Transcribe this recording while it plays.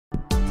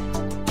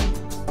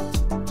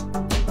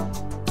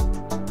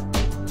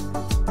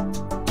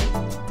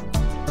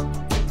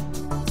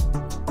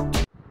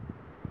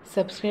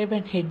subscribe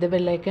and hit the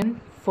bell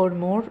icon for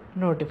more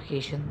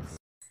notifications.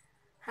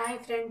 Hi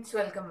friends,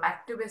 welcome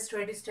back to Best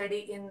Way to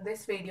Study. In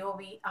this video,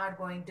 we are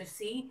going to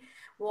see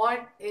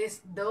what is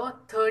the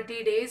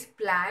 30 days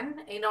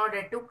plan in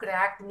order to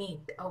crack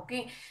NEET.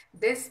 Okay,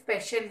 this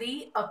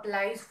specially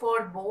applies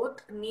for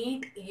both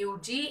NEET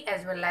UG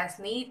as well as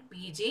NEET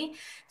PG.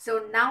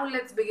 So now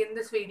let's begin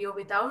this video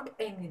without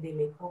any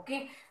delay.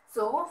 Okay,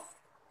 so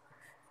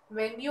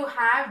when you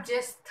have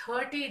just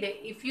 30 days,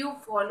 if you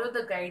follow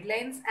the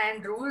guidelines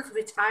and rules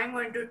which I'm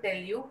going to tell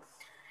you,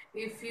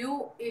 if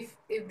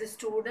the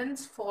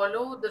students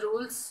follow the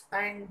rules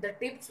and the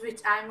tips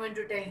which I'm going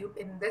to tell you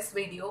in this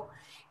video,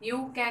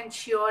 you can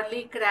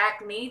surely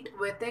crack NEET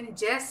within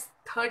just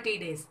 30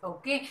 days.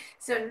 Okay,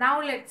 so now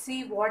let's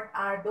see what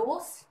are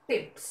those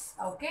tips.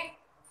 Okay,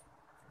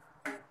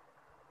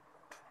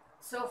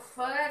 so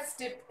first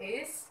tip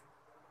is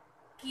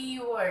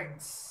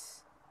keywords.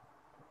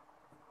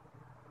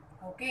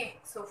 Okay,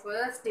 so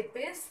first tip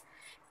is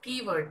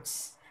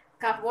keywords.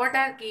 What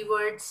are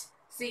keywords?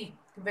 See,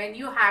 when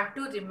you have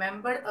to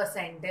remember a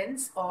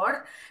sentence,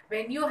 or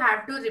when you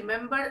have to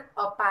remember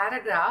a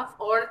paragraph,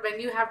 or when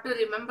you have to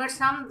remember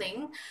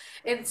something,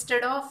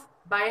 instead of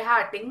by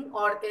hearting,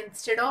 or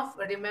instead of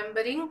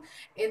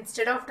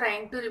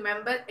trying to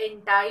remember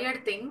entire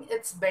thing,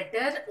 it's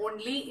better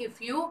only if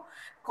you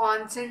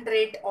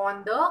concentrate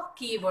on the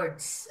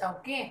keywords.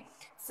 Okay,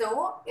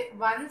 so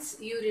once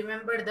you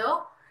remember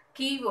the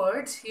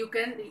keywords, you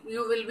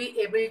will be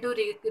able to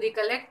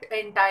recollect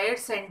entire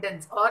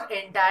sentence or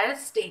entire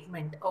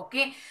statement.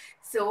 Okay,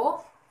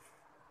 so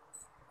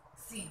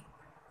see,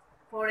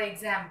 for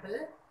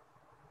example,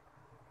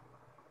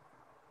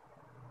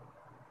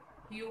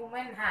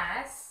 human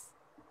has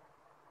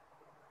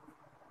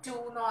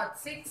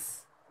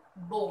 206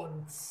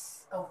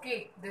 bones.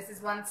 Okay, this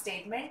is one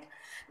statement.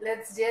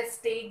 Let's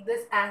just take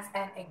this as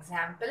an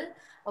example.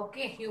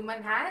 Okay,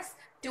 human has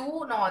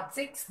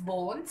 206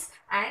 bones,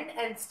 and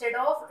instead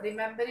of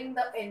remembering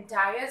the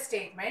entire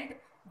statement,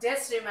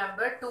 just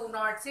remember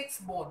 206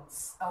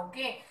 bones.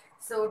 Okay,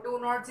 so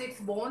 206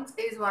 bones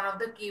is one of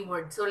the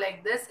keywords. So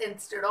like this,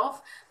 instead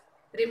of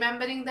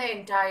remembering the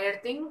entire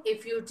thing,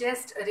 if you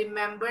just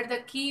remember the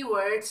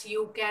keywords,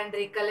 you can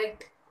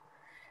recollect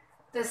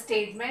the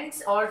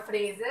statements or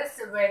phrases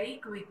very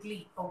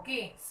quickly.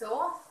 Okay,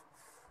 so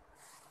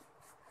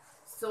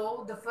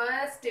the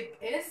first tip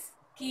is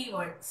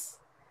keywords.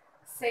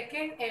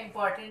 Second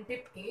important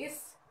tip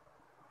is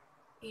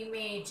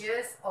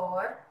images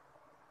or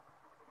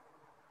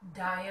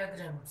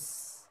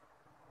diagrams.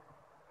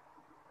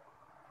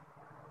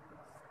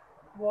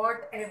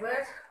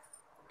 Whatever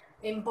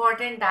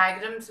important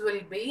diagrams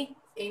will be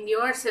in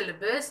your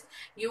syllabus,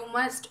 you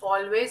must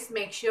always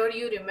make sure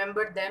you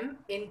remember them,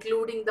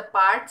 including the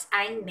parts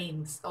and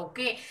names.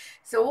 Okay,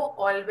 so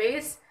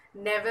always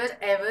never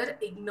ever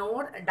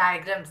ignore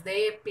diagrams.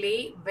 They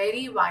play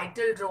very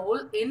vital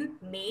role in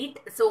NEET,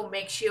 so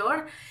make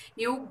sure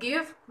you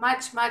give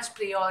much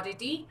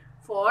priority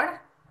for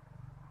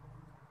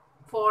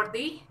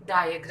the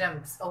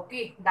diagrams.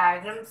 Okay,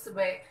 diagrams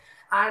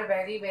are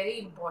very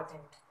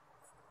important.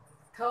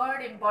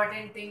 Third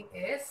important thing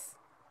is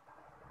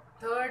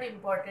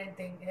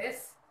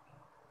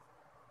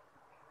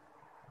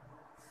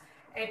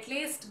at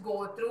least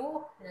go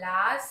through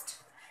last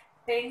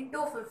 10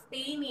 to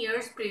 15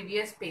 years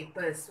previous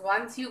papers.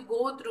 Once you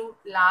go through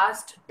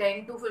last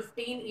 10 to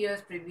 15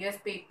 years previous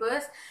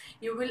papers,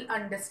 you will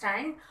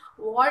understand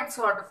what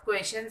sort of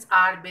questions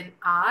are been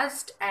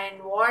asked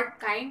and what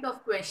kind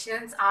of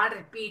questions are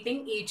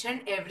repeating each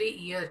and every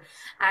year.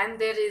 And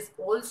there is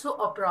also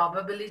a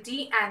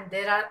probability, and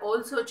there are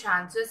also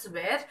chances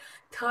where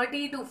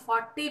 30 to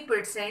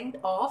 40%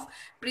 of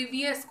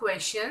previous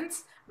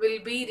questions will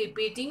be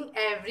repeating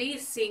every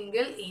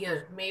single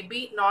year.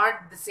 Maybe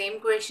not the same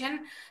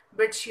question,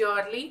 but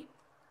surely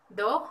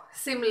the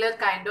similar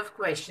kind of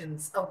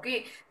questions.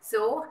 Okay,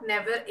 so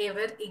never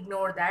ever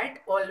ignore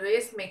that.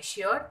 Always make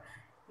sure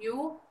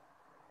you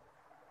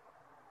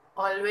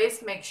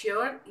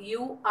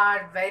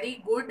are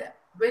very good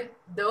with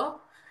the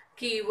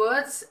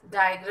keywords,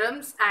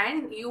 diagrams,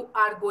 and you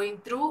are going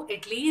through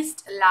at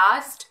least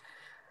last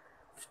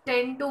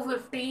 10 to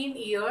 15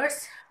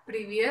 years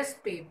previous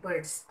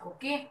papers.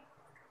 Okay,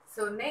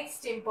 so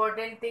next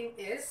important thing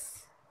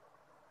is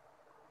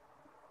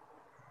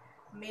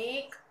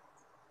make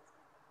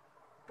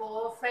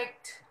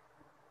perfect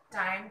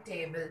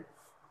timetable.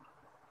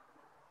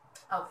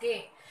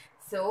 Okay,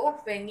 so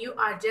when you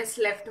are just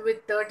left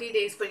with 30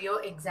 days for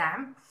your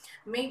exam,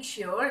 make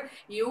sure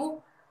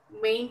you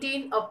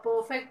maintain a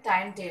perfect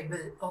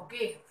timetable.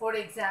 Okay, for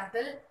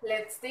example,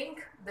 let's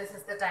think this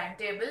is the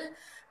timetable.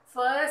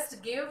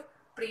 First, give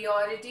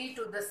priority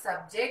to the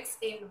subjects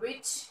in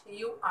which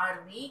you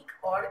are weak,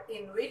 or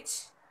in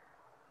which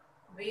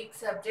weak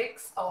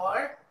subjects,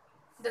 or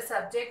the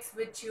subjects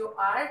which you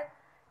are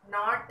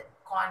not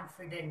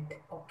confident.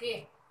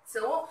 Okay,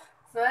 so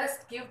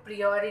first give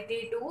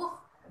priority to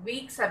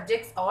weak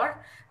subjects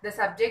or the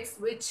subjects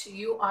which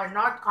you are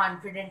not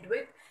confident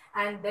with,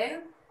 and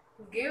then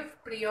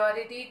give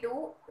priority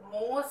to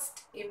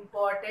most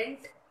important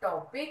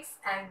topics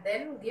and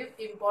then give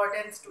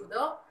importance to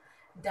the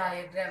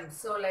diagrams.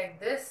 So like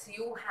this,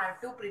 you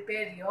have to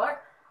prepare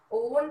your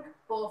own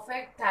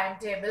perfect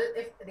timetable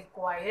if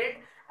required.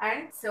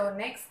 And so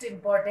next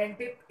important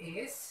tip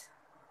is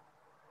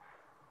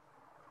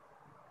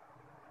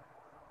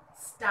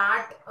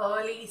start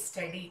early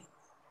study.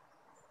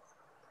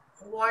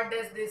 What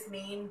does this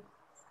mean?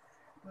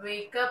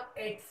 Wake up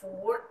at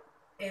 4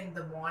 in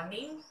the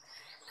morning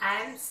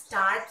and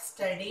start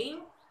studying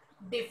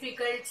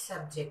difficult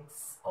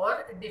subjects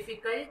or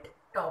difficult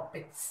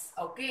topics.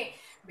 Okay,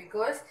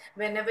 because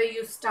whenever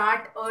you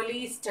start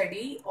early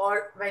study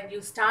or when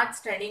you start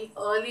studying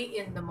early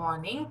in the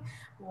morning,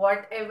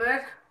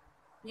 whatever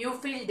you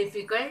feel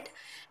difficult,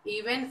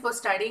 even for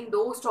studying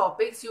those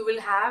topics, you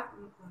will have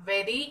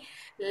very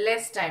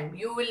less time.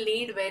 You will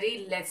need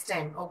very less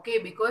time. Okay,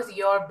 because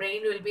your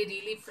brain will be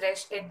really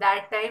fresh at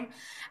that time,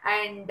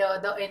 and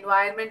the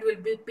environment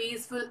will be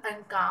peaceful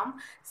and calm,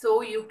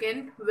 so you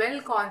can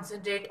well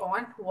concentrate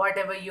on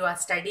whatever you are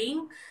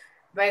studying,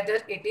 whether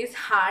it is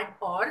hard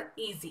or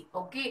easy.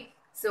 Okay,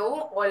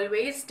 so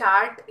always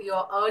start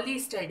your early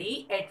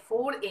study at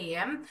 4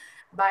 a.m.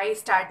 by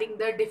starting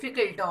the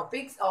difficult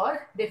topics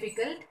or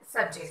difficult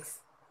subjects.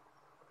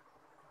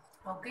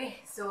 Okay,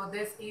 so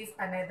this is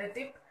another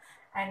tip.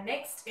 And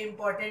next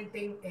important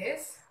thing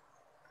is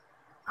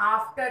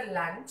after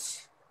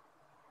lunch.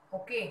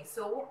 Okay,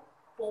 so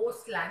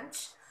post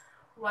lunch,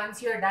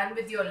 once you're done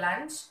with your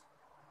lunch,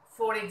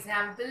 for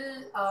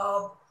example,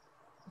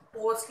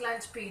 post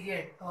lunch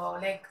period,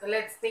 like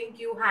let's think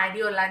you had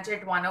your lunch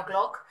at 1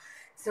 o'clock.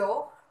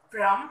 So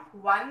from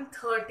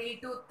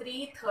 1:30 to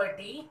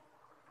 3:30,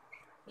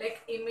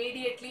 like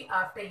immediately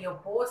after your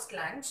post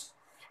lunch,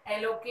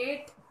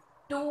 allocate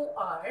 2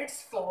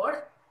 hours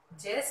for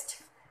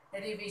just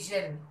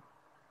revision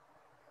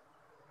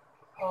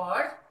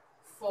or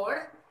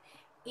for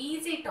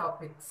easy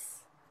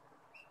topics.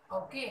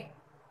 Okay,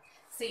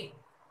 see,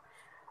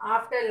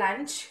 after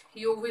lunch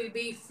you will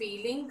be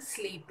feeling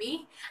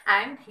sleepy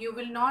and you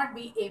will not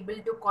be able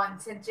to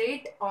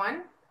concentrate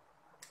on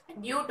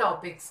new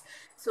topics.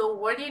 So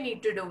what you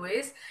need to do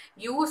is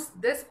use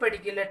this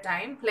particular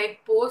time,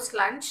 like post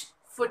lunch,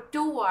 for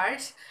 2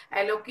 hours.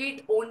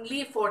 Allocate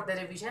only for the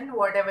revision,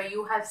 whatever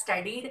you have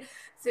studied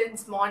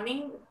since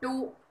morning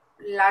to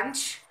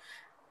lunch,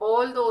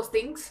 all those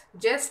things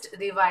just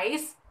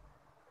revise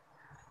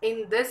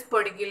in this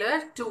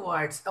particular 2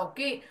 hours.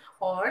 Okay,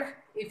 or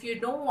if you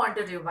don't want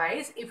to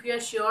revise, if you are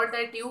sure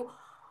that you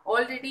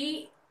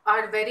already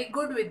are very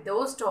good with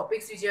those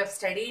topics which you have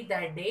studied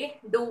that day,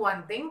 do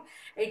one thing,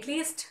 at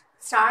least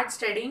start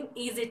studying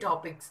easy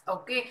topics.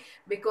 Okay,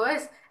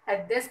 because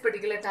at this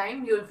particular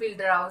time you will feel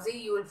drowsy,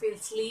 you will feel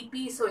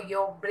sleepy, so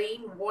your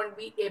brain won't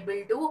be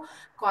able to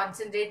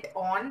concentrate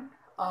on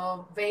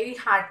very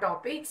hard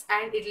topics,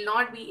 and it will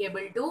not be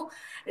able to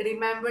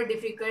remember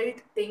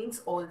difficult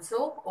things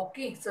also.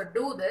 Okay, so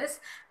do this,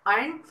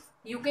 and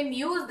you can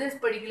use this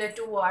particular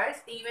 2 hours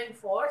even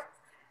for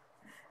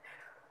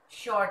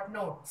short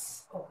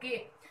notes.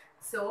 Okay,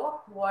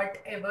 so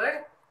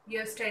whatever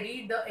you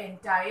studied the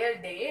entire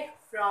day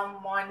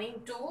from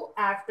morning to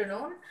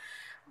afternoon,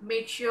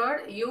 make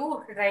sure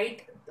you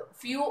write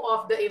few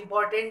of the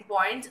important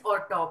points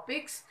or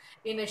topics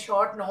in a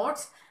short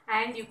notes,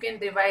 and you can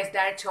revise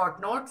that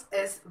short notes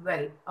as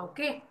well.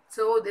 Okay,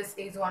 so this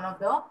is one of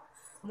the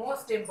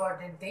most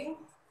important thing.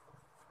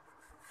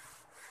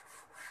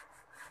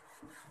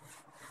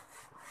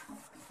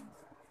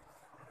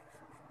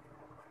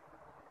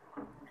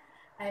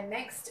 And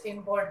next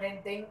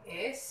important thing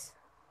is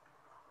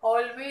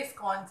always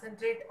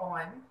concentrate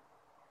on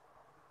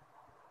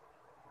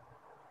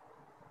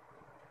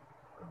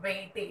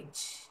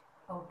weightage.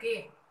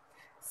 Okay,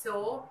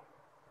 so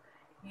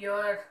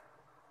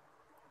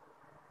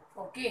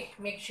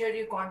make sure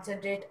you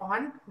concentrate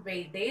on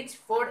weightage.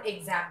 For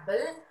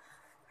example,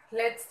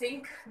 let's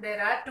think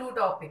there are 2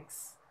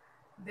 topics.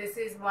 This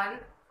is one,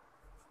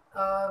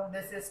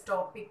 this is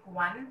topic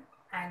 1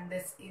 and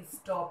this is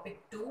topic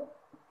 2.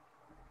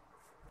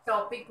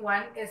 Topic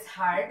 1 is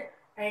hard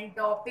and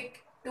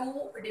topic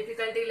 2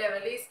 difficulty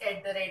level is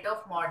at the rate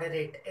of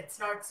moderate. It's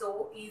not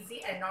so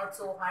easy and not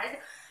so hard,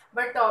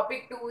 but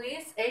topic 2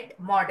 is at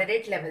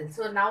moderate level.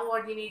 So now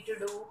what you need to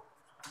do,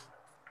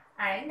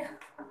 and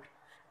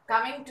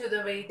coming to the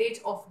weightage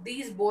of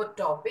these both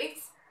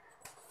topics,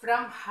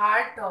 from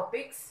hard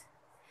topics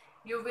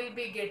you will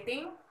be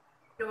getting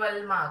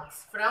 12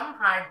 marks from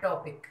hard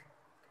topic.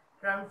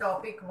 From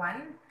topic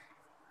 1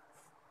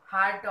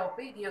 hard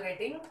topic you're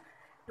getting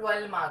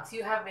 12 marks.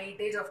 You have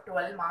weightage of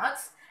 12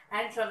 marks,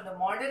 and from the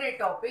moderate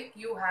topic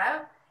you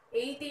have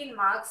 18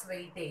 marks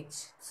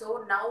weightage.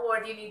 So now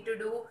what you need to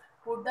do,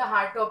 put the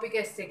hard topic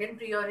as second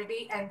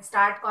priority and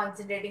start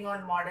concentrating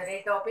on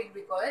moderate topic,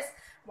 because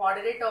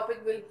moderate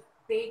topic will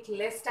take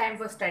less time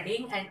for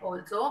studying and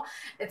also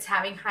it's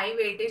having high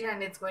weightage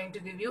and it's going to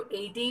give you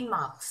 18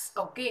 marks.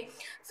 Okay,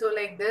 so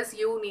like this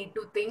you need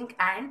to think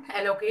and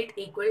allocate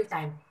equal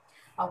time.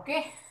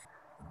 Okay,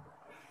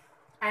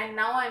 And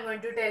now I'm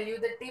going to tell you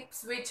the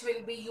tips which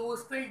will be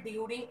useful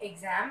during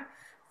exam.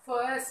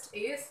 First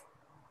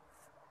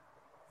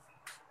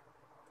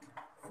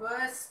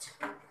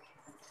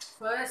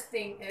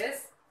thing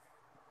is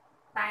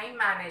time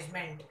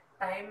management.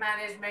 Time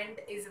management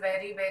is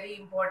very, very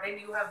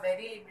important. You have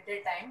very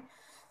limited time,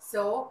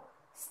 so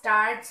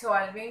start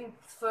solving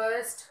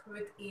first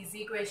with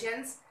easy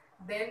questions,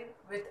 then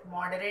with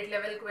moderate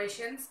level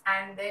questions,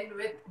 and then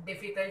with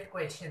difficult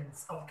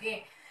questions.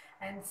 Okay.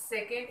 And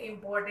second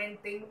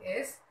important thing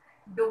is,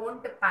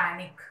 don't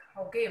panic.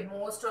 Okay,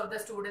 most of the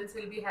students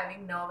will be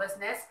having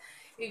nervousness.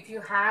 If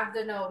you have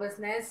the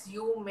nervousness,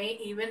 you may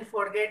even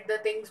forget the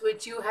things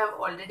which you have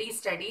already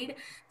studied,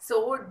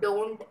 so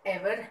don't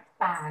ever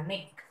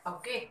panic.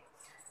 Okay,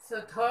 so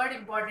third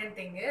important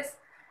thing is,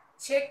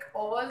 check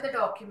all the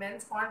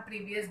documents on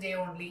previous day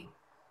only.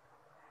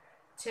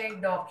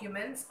 Check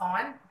documents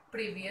on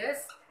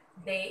previous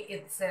day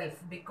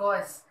itself,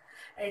 because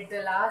at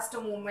the last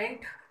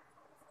moment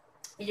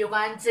you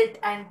can't sit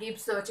and keep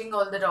searching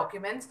all the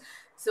documents.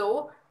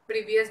 So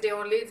previous day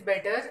only is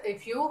better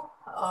if you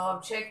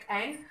check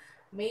and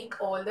make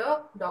all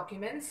the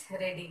documents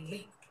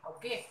readily.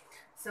 Okay,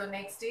 so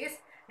next is,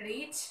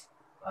 reach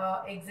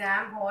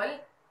exam hall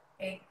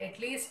at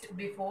least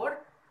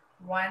before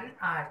 1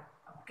 hour.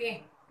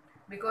 Okay,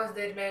 because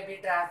there may be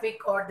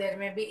traffic or there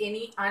may be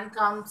any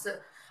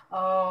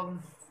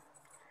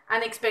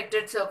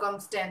unexpected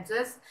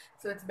circumstances.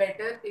 So it's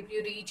better if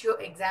you reach your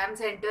exam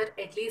center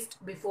at least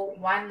before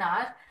 1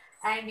 hour.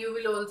 And you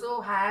will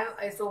also have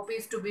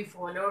SOPs to be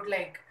followed,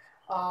 like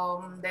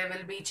they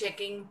will be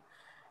checking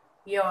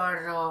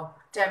your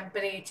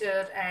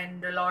temperature,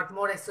 and a lot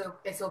more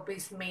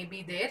SOPs may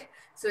be there.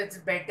 So it's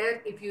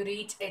better if you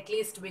reach at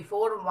least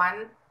before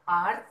 1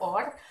 hour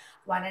or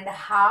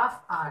 1.5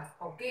 hours.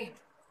 Okay,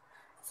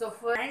 so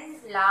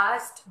and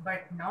last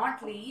but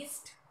not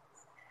least,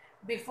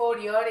 before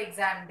your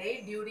exam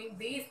day, during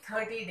these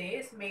 30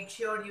 days, make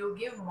sure you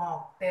give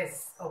mock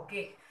tests.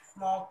 Okay,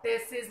 mock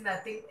test is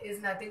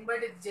nothing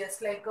but it's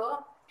just like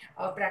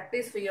a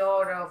practice for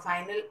your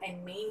final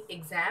and main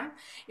exam.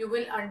 You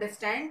will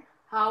understand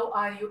how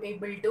are you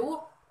able to,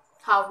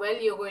 how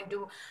well you're going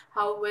to,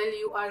 how well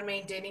you are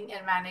maintaining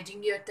and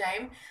managing your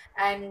time,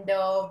 and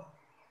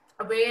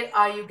where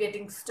are you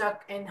getting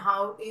stuck and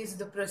how is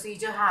the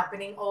procedure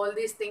happening. All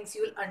these things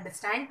you'll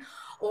understand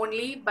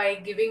only by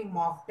giving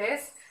mock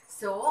tests.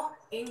 So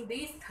in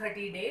these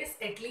 30 days,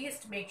 at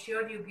least make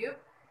sure you give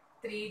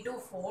 3 to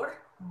 4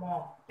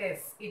 mock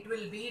tests. It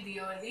will be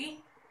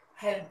really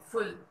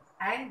helpful.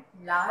 And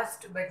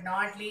last but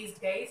not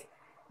least, guys,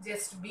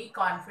 just be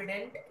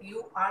confident.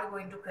 You are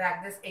going to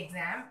crack this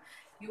exam.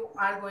 You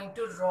are going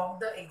to rock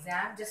the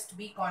exam. Just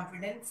be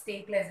confident,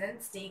 stay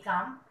pleasant, stay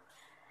calm,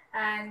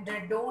 and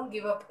don't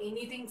give up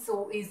anything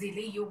so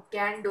easily. You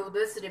can do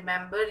this.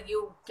 Remember,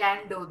 you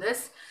can do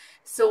this.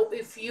 So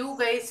if you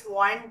guys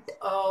want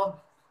a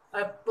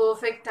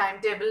perfect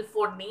timetable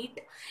for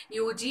NEET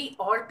UG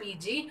or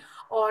PG,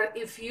 or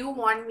if you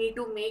want me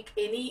to make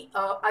any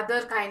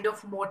other kind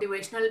of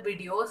motivational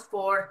videos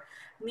for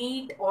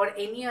NEET or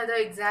any other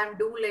exam,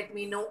 do let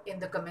me know in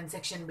the comment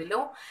section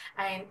below.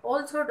 And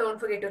also don't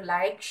forget to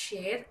like,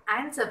 share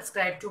and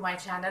subscribe to my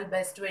channel,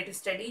 Best Way to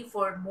Study,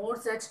 for more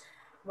such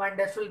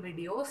wonderful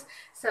videos.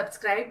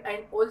 Subscribe,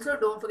 and also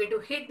don't forget to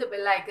hit the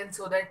bell icon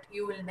so that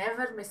you will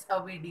never miss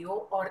a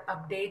video or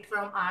update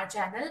from our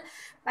channel.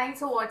 Thanks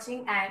for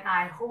watching, and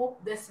I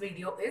hope this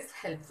video is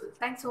helpful.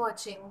 Thanks for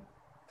watching,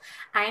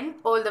 and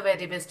all the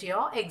very best to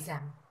your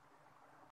exam.